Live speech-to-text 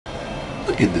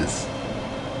Look at this.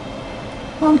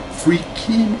 I'm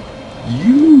freaking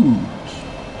huge.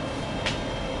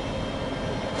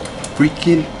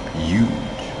 Freaking huge.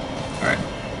 Alright.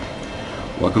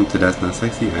 Welcome to That's Not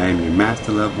Sexy. I am your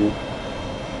master level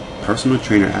personal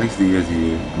trainer, Diaz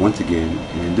here, once again.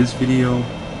 And in this video,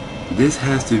 this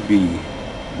has to be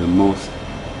the most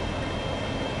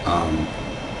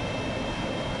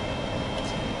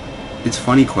it's a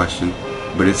funny question,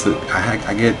 but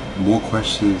I get more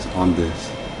questions on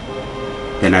this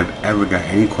than I've ever got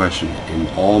any question in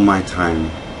all my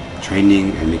time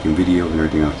training and making videos and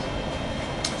everything else.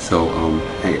 So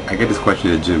I get this question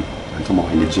in the gym. I'm talking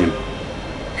about in the gym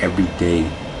every day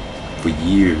for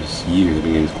years. I've been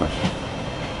getting this question.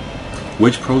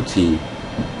 Which protein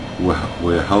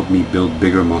will help me build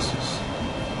bigger muscles?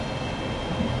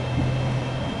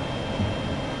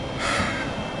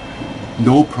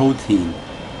 No protein.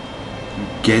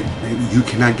 You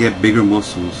cannot get bigger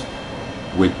muscles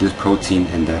with this protein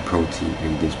and that protein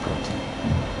and this protein.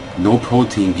 No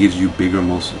protein gives you bigger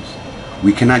muscles.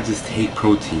 We cannot just take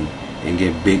protein and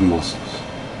get big muscles.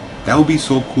 That would be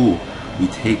so cool. We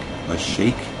take a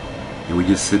shake and we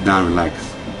just sit down, relax,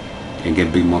 and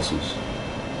get big muscles.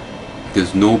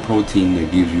 There's no protein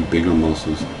that gives you bigger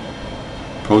muscles.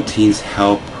 Proteins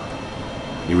help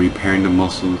in repairing the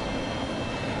muscles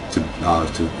for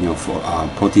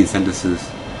protein synthesis,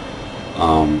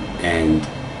 and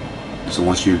so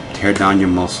once you tear down your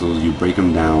muscles, you break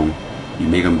them down, you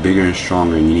make them bigger and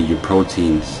stronger, and you need your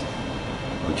proteins.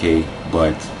 Okay,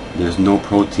 but there's no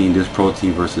protein, this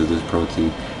protein versus this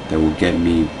protein, that will get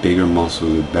me bigger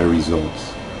muscles with better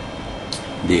results.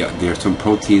 There are some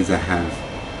proteins that have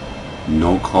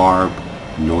no carb,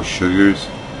 no sugars,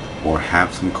 or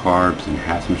have some carbs and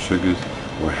have some sugars,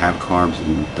 or have carbs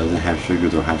and doesn't have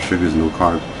sugars, or have sugars and no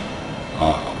carbs,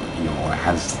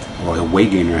 or a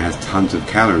weight gainer has tons of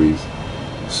calories.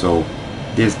 So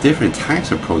there's different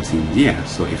types of proteins. Yeah,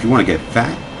 so if you want to get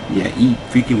fat, yeah, eat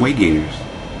freaking weight gainers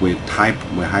with high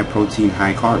protein,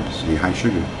 high carbs, and high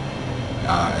sugar.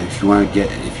 If you want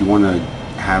to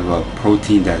have a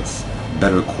protein that's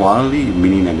better quality,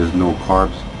 meaning that there's no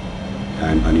carbs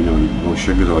and no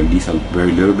sugars, or at least a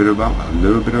very little bit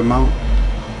amount,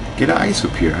 get an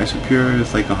Isopure. Isopure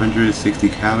is like 160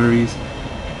 calories,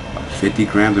 50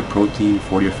 grams of protein,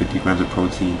 40 or 50 grams of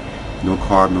protein, no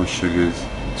carb, no sugars.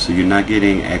 So you're not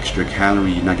getting extra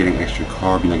calorie, you're not getting extra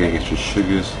carb, you're not getting extra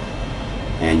sugars,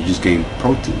 and you're just getting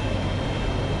protein.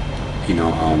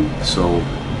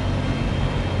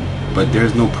 But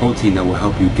there's no protein that will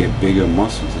help you get bigger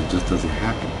muscles. It just doesn't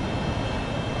happen.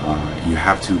 You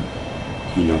have to,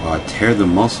 tear the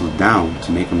muscles down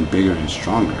to make them bigger and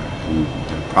stronger. And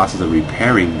the process of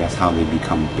repairing, that's how they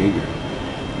become bigger.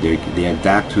 They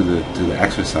adapt to the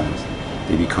exercise.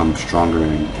 They become stronger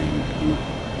and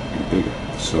bigger.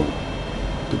 So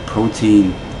the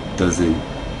protein doesn't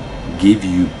give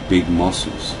you big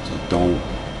muscles. So don't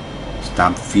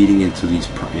stop feeding into these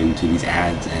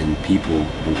ads and people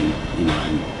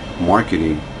and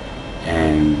marketing.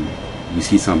 And you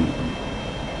see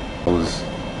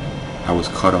I was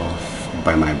cut off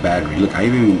by my battery. Look, I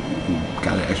even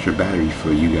got an extra battery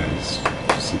for you guys.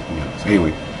 So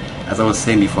anyway, as I was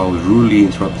saying before, I was rudely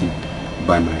interrupted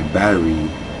by my battery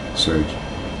surge.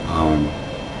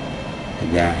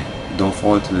 That don't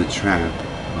fall into the trap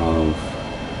of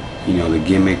the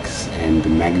gimmicks and the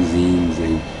magazines.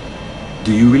 And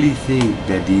do you really think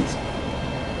that these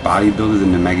bodybuilders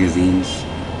in the magazines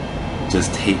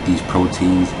just take these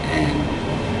proteins and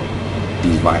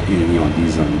these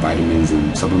vitamins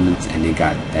and supplements and they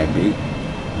got that big?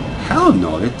 Hell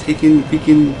no. They're taking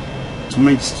freaking so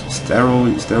many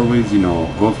steroids,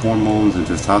 growth hormones and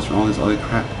testosterone, all this other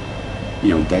crap,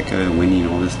 Deca and Winnie and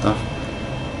all this stuff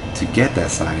to get that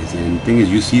size. And the thing is,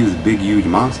 you see this big huge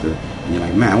monster and you're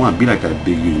like, man, I want to be like that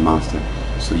big huge monster.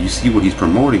 So you see what he's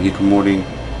promoting. He's promoting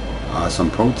some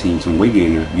protein, some weight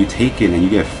gainer. You take it and you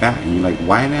get fat, and you're like,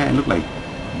 why did I look like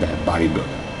that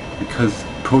bodybuilder? Because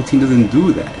protein doesn't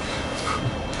do that.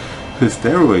 The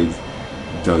steroids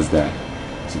does that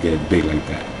to get big like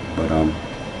that. But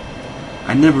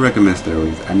I never recommend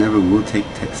steroids. I never will take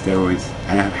steroids.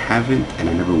 I haven't, and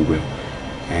I never will.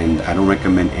 And I don't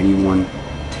recommend anyone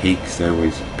take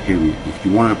steroids, period. If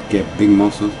you want to get big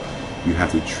muscles, you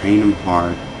have to train them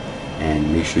hard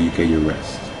and make sure you get your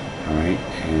rest. Alright?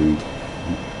 And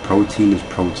protein is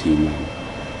protein, man.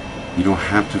 You don't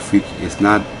have to it's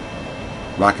not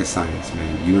rocket science,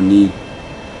 man. You don't need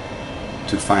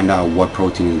to find out what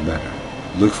protein is better.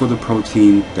 Look for the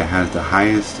protein that has the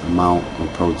highest amount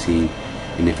of protein,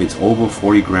 and if it's over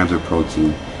 40 grams of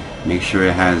protein, make sure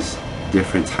it has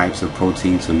different types of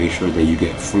protein, so make sure that you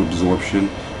get full absorption,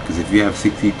 Because if you have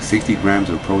 60 grams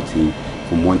of protein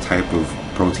from one type of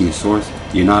protein source,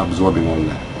 you're not absorbing all of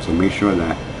that. So make sure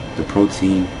that the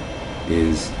protein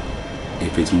is,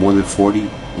 if it's more than 40,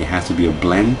 it has to be a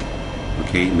blend.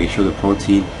 Okay, make sure the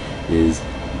protein is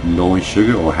low in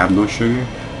sugar or have no sugar,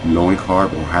 low in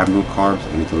carb or have no carbs,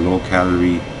 and it's a low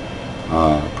calorie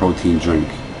protein drink.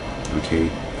 Okay,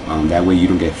 that way you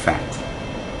don't get fat,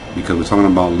 because we're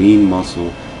talking about lean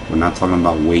muscle, we're not talking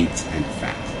about weight and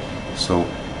fat. So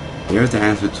there's the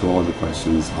answer to all the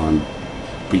questions on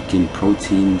freaking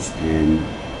proteins, and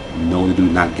no, they do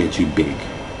not get you big.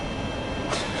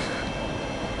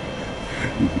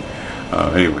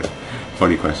 Anyway,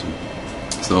 funny question.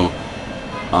 So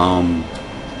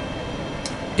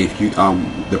if you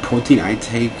the protein I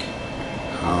take,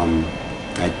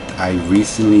 I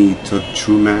recently took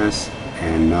True Mass,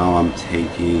 and now I'm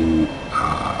taking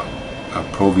a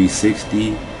Pro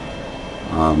V60.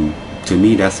 To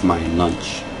me, that's my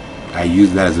lunch. I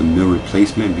use that as a meal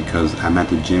replacement because I'm at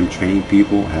the gym training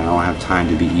people and I don't have time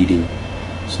to be eating,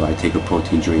 so I take a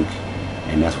protein drink,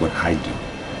 and that's what I do.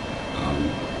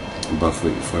 But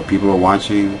for people who are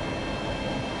watching,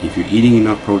 if you're eating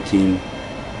enough protein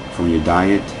from your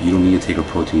diet, you don't need to take a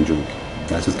protein drink.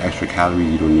 That's just extra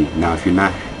calories you don't need. Now, if you're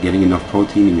not getting enough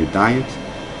protein in your diet,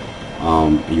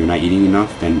 and you're not eating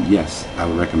enough, then yes, I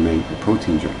would recommend a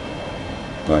protein drink.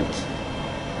 But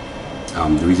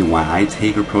the reason why I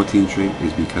take a protein drink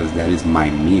is because that is my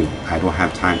meal. I don't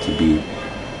have time to be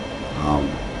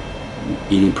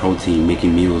eating protein,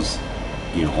 making meals,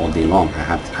 all day long. I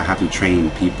have to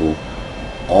train people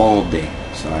all day,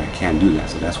 so I can't do that.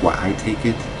 So that's why I take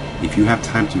it. If you have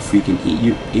time to freaking eat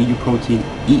your protein,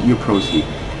 eat your protein.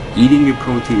 Eating your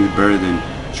protein is better than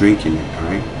drinking it. All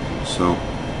right. So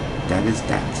that is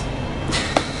that.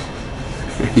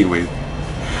 Anyway,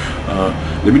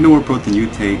 let me know what protein you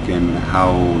take and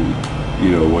how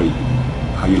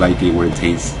how you like it, what it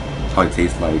tastes, how it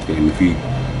tastes like, and if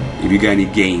you got any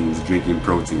gains drinking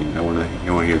protein. I wanna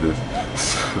hear this.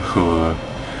 So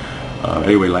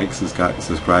anyway, like,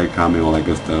 subscribe, comment, all that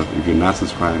good stuff. If you're not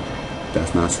subscribed,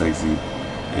 that's not sexy,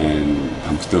 and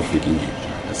I'm still freaking huge.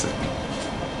 That's it.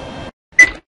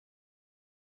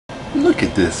 Look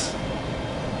at this.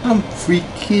 I'm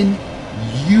freaking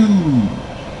huge.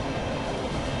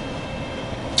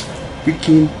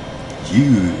 Freaking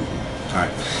huge.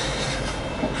 Alright.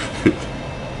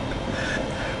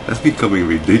 That's becoming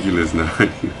ridiculous now.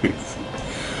 Anyways.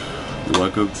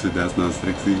 Welcome to That's Not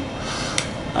Sexy.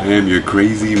 I am your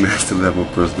crazy master level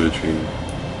personal trainer,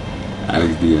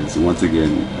 Alex Diaz, once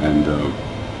again, and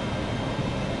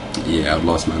yeah, I've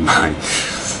lost my mind.